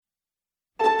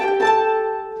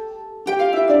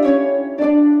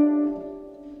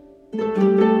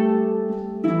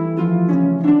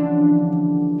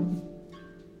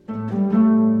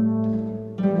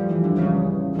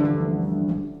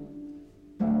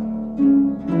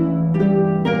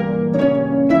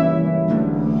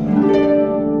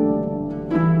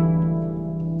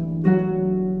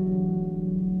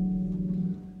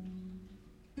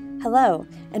Hello,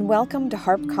 and welcome to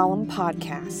Harp Column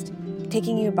Podcast,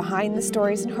 taking you behind the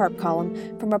stories in Harp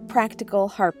Column from a practical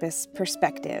harpist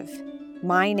perspective.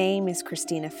 My name is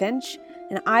Christina Finch,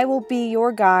 and I will be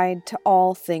your guide to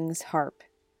all things harp.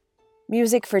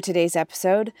 Music for today's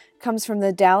episode comes from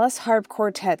the Dallas Harp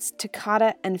Quartet's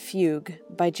Toccata and Fugue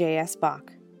by J.S.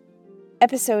 Bach.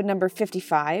 Episode number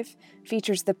 55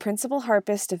 features the principal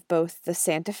harpist of both the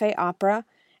Santa Fe Opera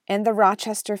and the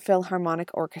Rochester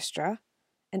Philharmonic Orchestra,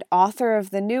 and author of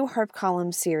the new Harp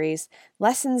Column series,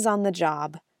 Lessons on the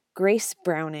Job, Grace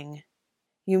Browning.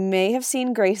 You may have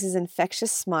seen Grace's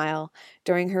infectious smile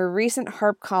during her recent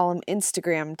Harp Column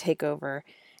Instagram takeover,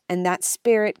 and that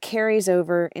spirit carries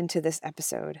over into this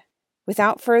episode.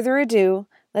 Without further ado,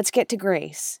 let's get to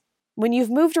Grace. When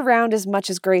you've moved around as much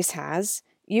as Grace has,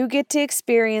 you get to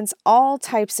experience all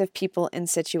types of people and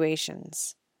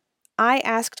situations. I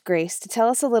asked Grace to tell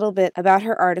us a little bit about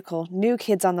her article, New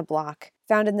Kids on the Block,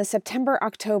 found in the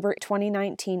September-October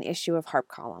 2019 issue of Harp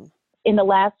Column. In the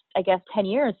last, 10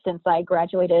 years since I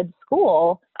graduated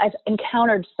school, I've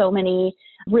encountered so many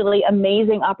really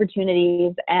amazing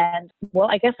opportunities. And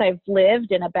I've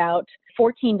lived in about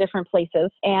 14 different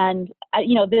places. And,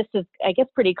 this is,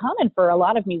 pretty common for a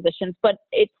lot of musicians, but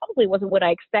it probably wasn't what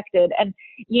I expected. And,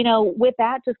 with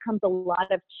that just comes a lot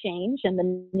of change and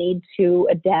the need to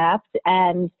adapt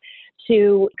and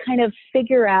to kind of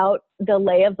figure out the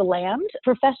lay of the land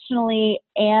professionally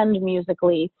and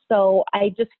musically. So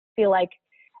I just feel like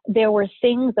there were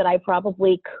things that I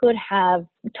probably could have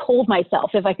told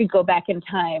myself if I could go back in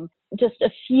time. Just a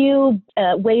few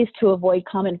ways to avoid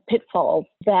common pitfalls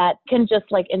that can just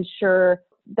ensure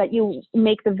that you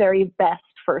make the very best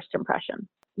first impression.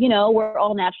 We're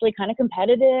all naturally kind of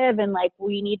competitive and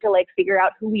we need to figure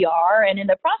out who we are. And in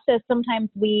the process, sometimes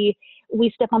we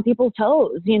step on people's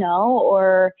toes,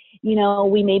 or,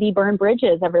 we maybe burn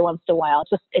bridges every once in a while.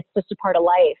 It's just a part of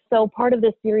life. So part of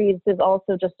this series is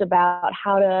also just about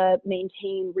how to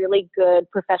maintain really good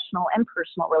professional and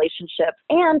personal relationships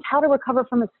and how to recover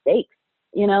from mistakes.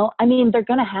 They're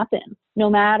going to happen no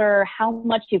matter how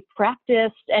much you've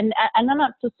practiced. And I'm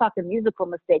not just talking musical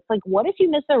mistakes. What if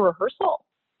you miss a rehearsal?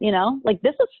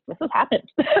 This has happened.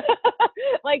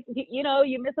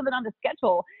 You miss something on the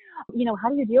schedule. How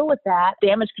do you deal with that?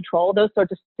 Damage control, those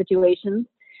sorts of situations.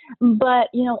 But,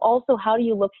 also how do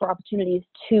you look for opportunities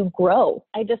to grow?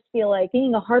 I just feel like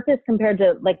being a harpist compared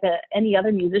to any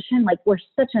other musician, we're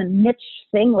such a niche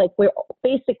thing. We're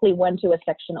basically one to a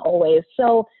section always.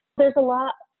 So there's a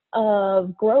lot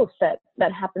of growth that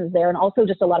happens there, and also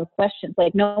just a lot of questions.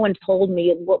 No one told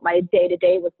me what my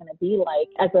day-to-day was going to be like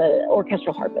as an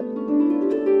orchestral harpist.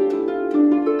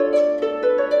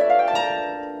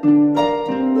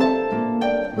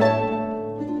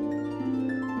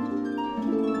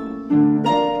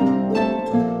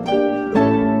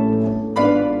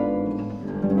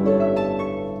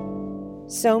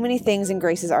 So many things in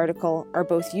Grace's article are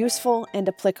both useful and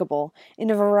applicable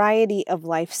in a variety of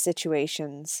life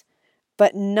situations,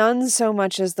 but none so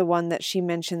much as the one that she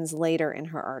mentions later in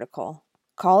her article.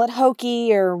 Call it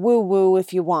hokey or woo-woo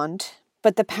if you want,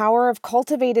 but the power of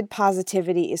cultivated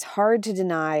positivity is hard to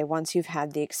deny once you've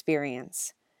had the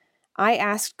experience. I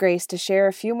asked Grace to share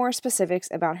a few more specifics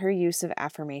about her use of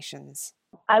affirmations.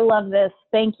 I love this.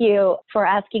 Thank you for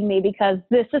asking me, because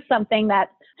this is something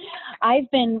that I've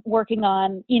been working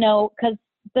on, because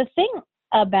the thing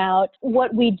about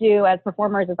what we do as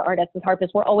performers, as artists, as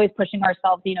harpists, we're always pushing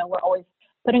ourselves, we're always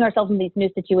putting ourselves in these new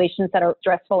situations that are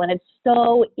stressful. And it's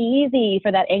so easy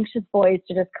for that anxious voice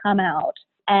to just come out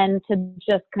and to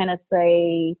just kind of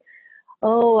say,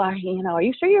 oh, are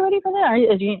you sure you're ready for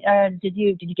that? Did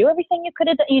you do everything you could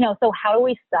have done? So how do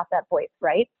we stop that voice,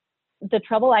 right? The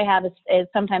trouble I have is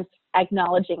sometimes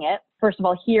acknowledging it, first of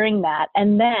all, hearing that,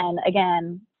 and then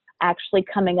again, actually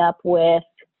coming up with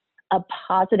a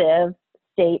positive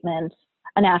statement,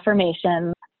 an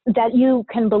affirmation that you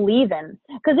can believe in.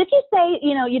 Because if you say,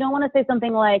 you don't want to say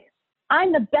something like,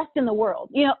 I'm the best in the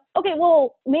world, okay,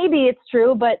 well, maybe it's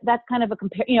true, but that's kind of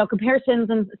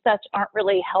comparisons and such aren't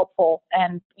really helpful.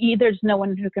 And there's no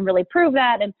one who can really prove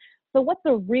that. And so what's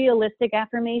a realistic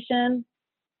affirmation?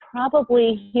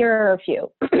 Probably here are a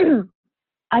few.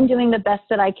 I'm doing the best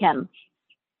that I can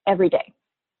every day.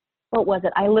 What was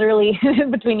it? I literally,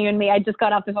 between you and me, I just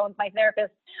got off the phone with my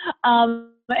therapist.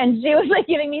 And she was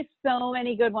giving me so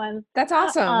many good ones. That's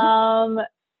awesome.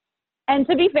 And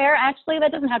to be fair, actually,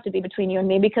 that doesn't have to be between you and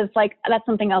me, because that's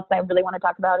something else I really want to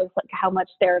talk about, is how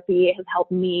much therapy has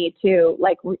helped me to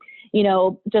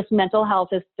just mental health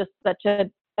is just such a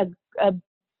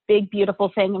big, beautiful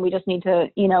thing. And we just need to,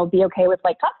 be okay with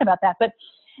talking about that. But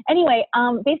anyway,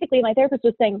 basically my therapist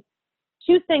was saying,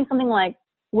 she was saying something like,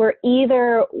 we're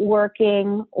either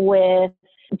working with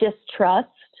distrust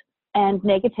and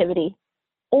negativity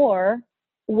or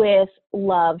with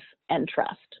love and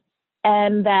trust.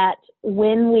 And that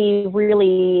when we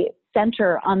really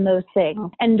center on those things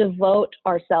and devote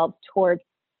ourselves towards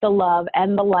the love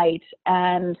and the light,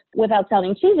 and without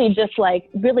sounding cheesy, just like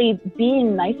really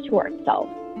being nice to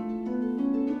ourselves.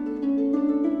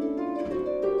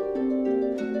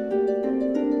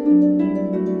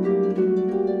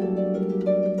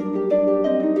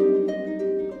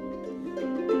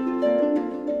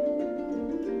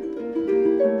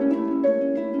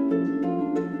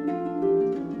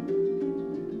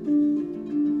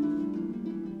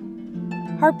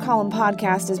 Harp Column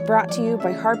Podcast is brought to you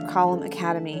by Harp Column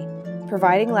Academy,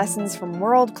 providing lessons from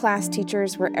world-class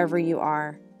teachers wherever you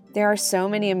are. There are so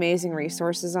many amazing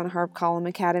resources on Harp Column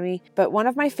Academy, but one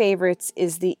of my favorites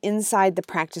is the Inside the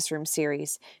Practice Room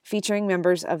series, featuring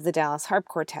members of the Dallas Harp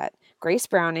Quartet, Grace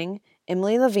Browning,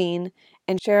 Emily Levine,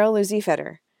 and Cheryl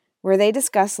Lucy-Fetter, where they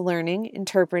discuss learning,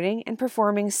 interpreting, and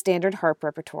performing standard harp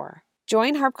repertoire.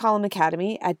 Join Harp Column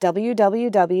Academy at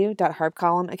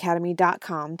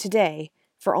www.harpcolumnacademy.com today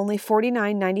for only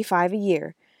 $49.95 a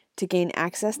year to gain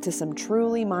access to some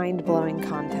truly mind-blowing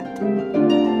content.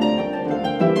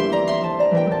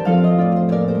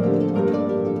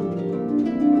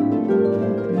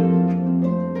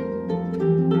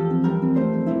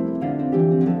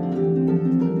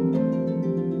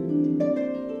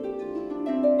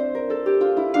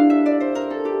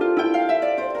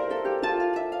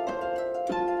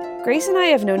 Grace and I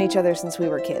have known each other since we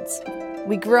were kids.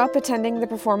 We grew up attending the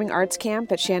performing arts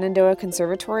camp at Shenandoah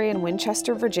Conservatory in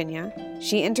Winchester, Virginia.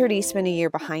 She entered Eastman a year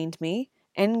behind me,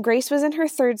 and Grace was in her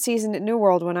third season at New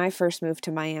World when I first moved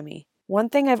to Miami. One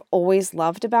thing I've always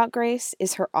loved about Grace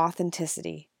is her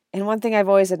authenticity, and one thing I've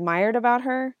always admired about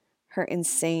her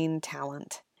insane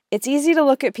talent. It's easy to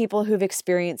look at people who've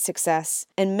experienced success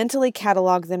and mentally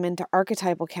catalog them into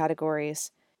archetypal categories,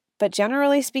 but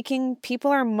generally speaking, people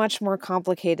are much more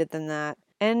complicated than that.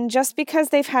 And just because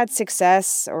they've had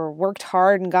success or worked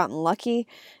hard and gotten lucky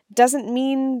doesn't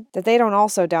mean that they don't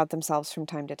also doubt themselves from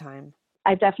time to time.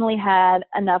 I've definitely had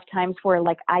enough times where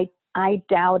like I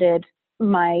doubted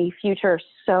my future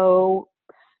so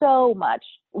much,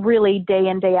 really day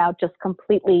in, day out, just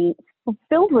completely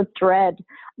filled with dread,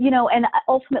 and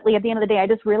ultimately at the end of the day, I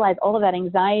just realized all of that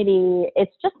anxiety,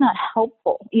 it's just not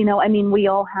helpful. I mean, we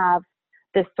all have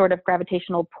this sort of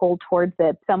gravitational pull towards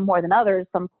it, some more than others,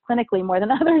 some clinically more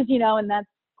than others, and that's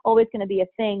always going to be a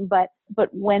thing. But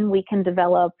when we can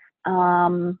develop a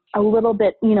little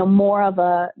bit, more of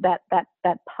that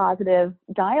positive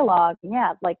dialogue,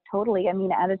 yeah, like totally. I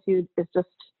mean, attitude is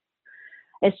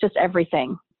it's just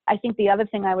everything. I think the other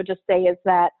thing I would just say is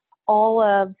that all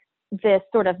of this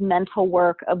sort of mental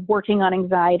work of working on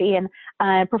anxiety and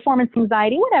performance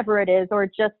anxiety, whatever it is, or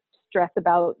just stress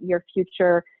about your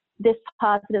future, this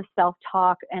positive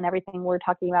self-talk and everything we're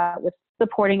talking about with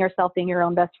supporting yourself, being your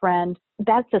own best friend,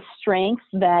 that's a strength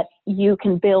that you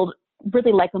can build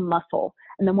really like a muscle.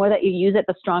 And the more that you use it,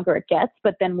 the stronger it gets.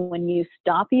 But then when you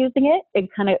stop using it, it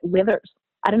kind of withers.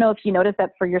 I don't know if you noticed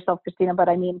that for yourself, Christina, but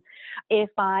I mean,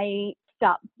 if I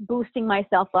stop boosting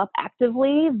myself up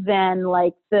actively, then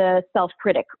like the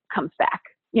self-critic comes back,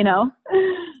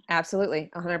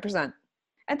 Absolutely, 100%.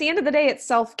 At the end of the day, it's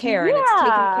self-care, Yeah. and it's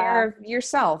taking care of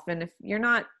yourself. And if you're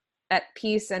not at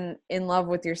peace and in love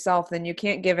with yourself, then you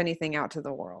can't give anything out to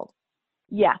the world.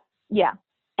 Yeah.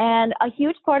 And a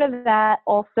huge part of that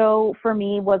also for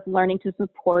me was learning to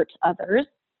support others,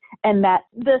 and that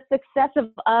the success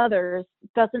of others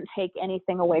doesn't take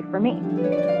anything away from me.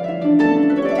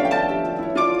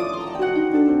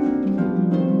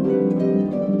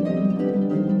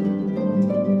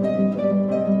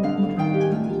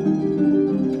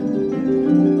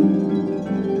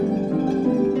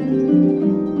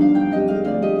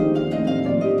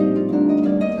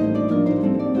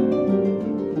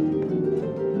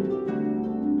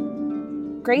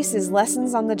 Grace's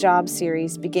Lessons on the Job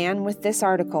series began with this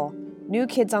article, New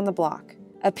Kids on the Block,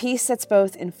 a piece that's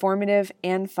both informative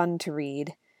and fun to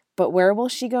read. But where will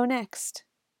she go next?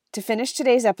 To finish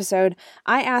today's episode,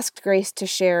 I asked Grace to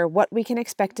share what we can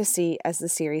expect to see as the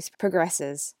series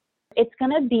progresses. It's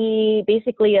going to be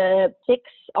basically a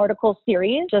 6-article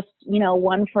series, just,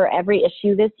 one for every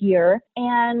issue this year.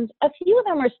 And a few of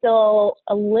them are still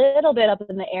a little bit up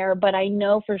in the air, but I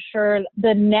know for sure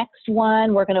the next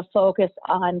one, we're going to focus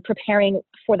on preparing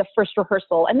for the first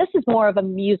rehearsal. And this is more of a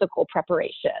musical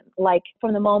preparation, like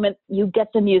from the moment you get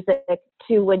the music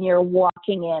to when you're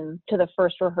walking in to the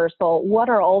first rehearsal, what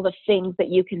are all the things that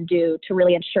you can do to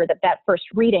really ensure that first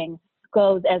reading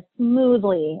goes as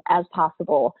smoothly as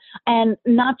possible. And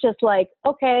not just like,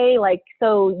 okay, like,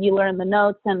 so you learn the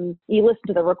notes and you listen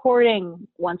to the recording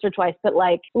once or twice, but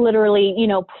like literally,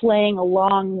 playing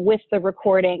along with the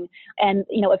recording and,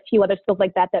 a few other skills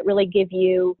like that really give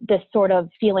you this sort of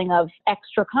feeling of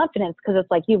extra confidence because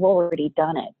it's like you've already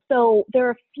done it. So there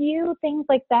are a few things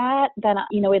like that,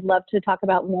 I'd love to talk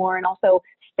about more, and also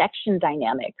section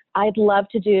dynamics. I'd love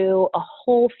to do a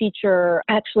whole feature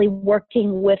actually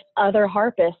working with other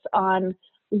harpists on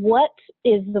what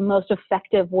is the most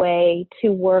effective way to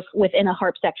work within a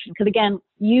harp section. Because again,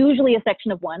 usually a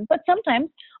section of one, but sometimes,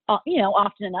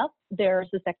 often enough, there's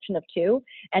a section of two.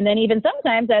 And then even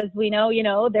sometimes, as we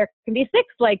know, there can be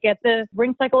six, like at the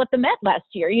ring cycle at the Met last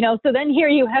year, so then here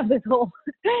you have this whole,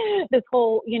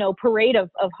 parade of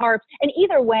harps. And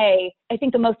either way, I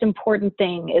think the most important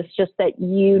thing is just that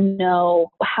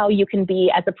how you can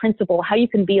be as a principal, how you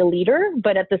can be a leader,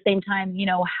 but at the same time,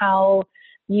 how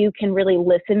you can really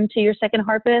listen to your second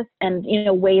harpist and,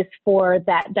 ways for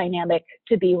that dynamic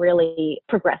to be really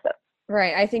progressive.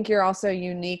 Right. I think you're also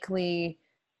uniquely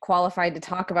qualified to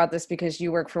talk about this because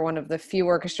you work for one of the few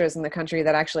orchestras in the country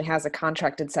that actually has a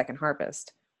contracted second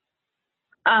harpist.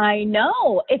 I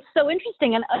know. It's so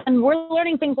interesting. And we're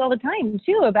learning things all the time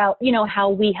too about, how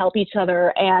we help each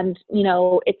other. And,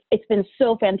 it's been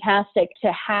so fantastic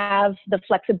to have the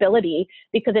flexibility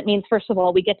because it means, first of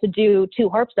all, we get to do two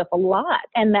harp stuff a lot.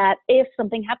 And that if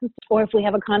something happens or if we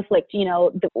have a conflict,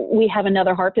 we have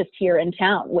another harpist here in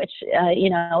town, which,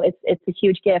 it's a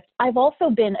huge gift. I've also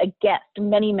been a guest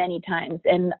many, many times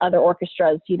in other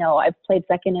orchestras. I've played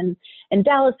second in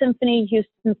Dallas Symphony,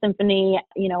 Houston Symphony,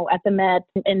 at the Met,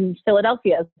 in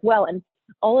Philadelphia as well. And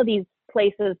all of these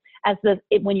places,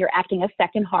 when you're acting a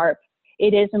second harp,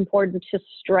 it is important to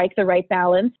strike the right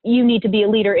balance. You need to be a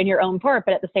leader in your own part,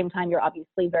 but at the same time, you're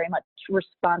obviously very much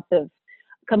responsive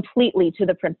completely to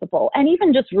the principal. And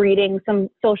even just reading some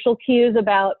social cues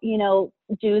about,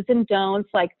 do's and don'ts.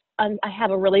 Like I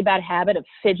have a really bad habit of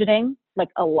fidgeting, like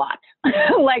a lot.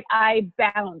 Like I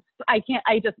bounce. My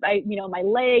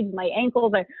legs, my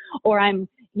ankles, or I'm,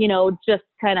 just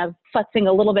kind of futzing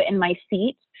a little bit in my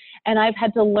seat. And I've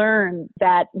had to learn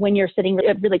that when you're sitting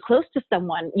really close to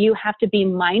someone, you have to be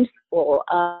mindful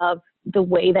of the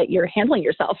way that you're handling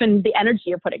yourself and the energy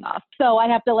you're putting off. So I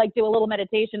have to do a little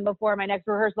meditation before my next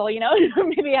rehearsal,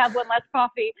 maybe have one less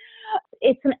coffee.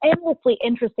 It's an endlessly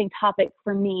interesting topic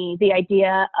for me, the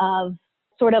idea of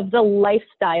sort of the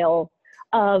lifestyle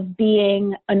of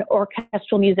being an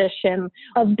orchestral musician,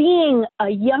 of being a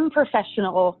young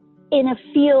professional in a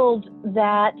field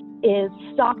that is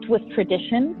stocked with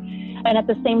tradition and at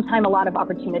the same time a lot of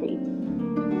opportunity.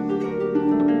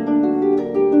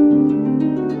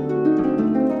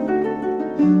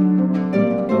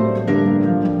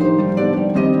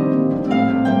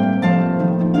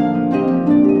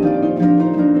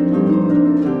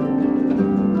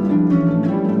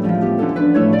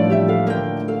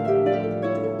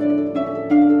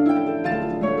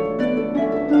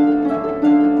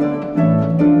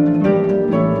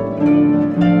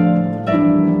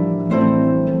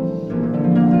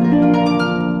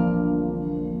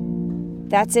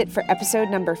 That's it for episode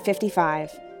number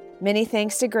 55. Many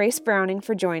thanks to Grace Browning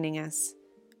for joining us.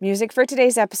 Music for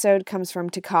today's episode comes from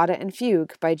Toccata and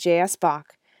Fugue by J.S.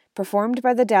 Bach, performed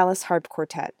by the Dallas Harp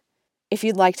Quartet. If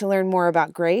you'd like to learn more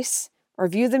about Grace, or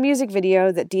view the music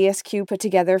video that DSQ put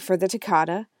together for the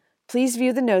Toccata, please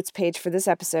view the notes page for this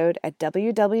episode at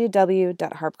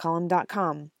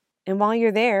www.harpcolumn.com. And while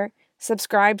you're there,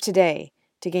 subscribe today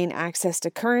to gain access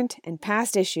to current and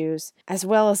past issues, as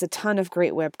well as a ton of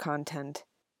great web content.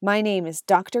 My name is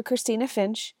Dr. Christina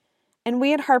Finch, and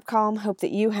we at Harp Column hope that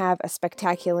you have a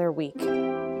spectacular week.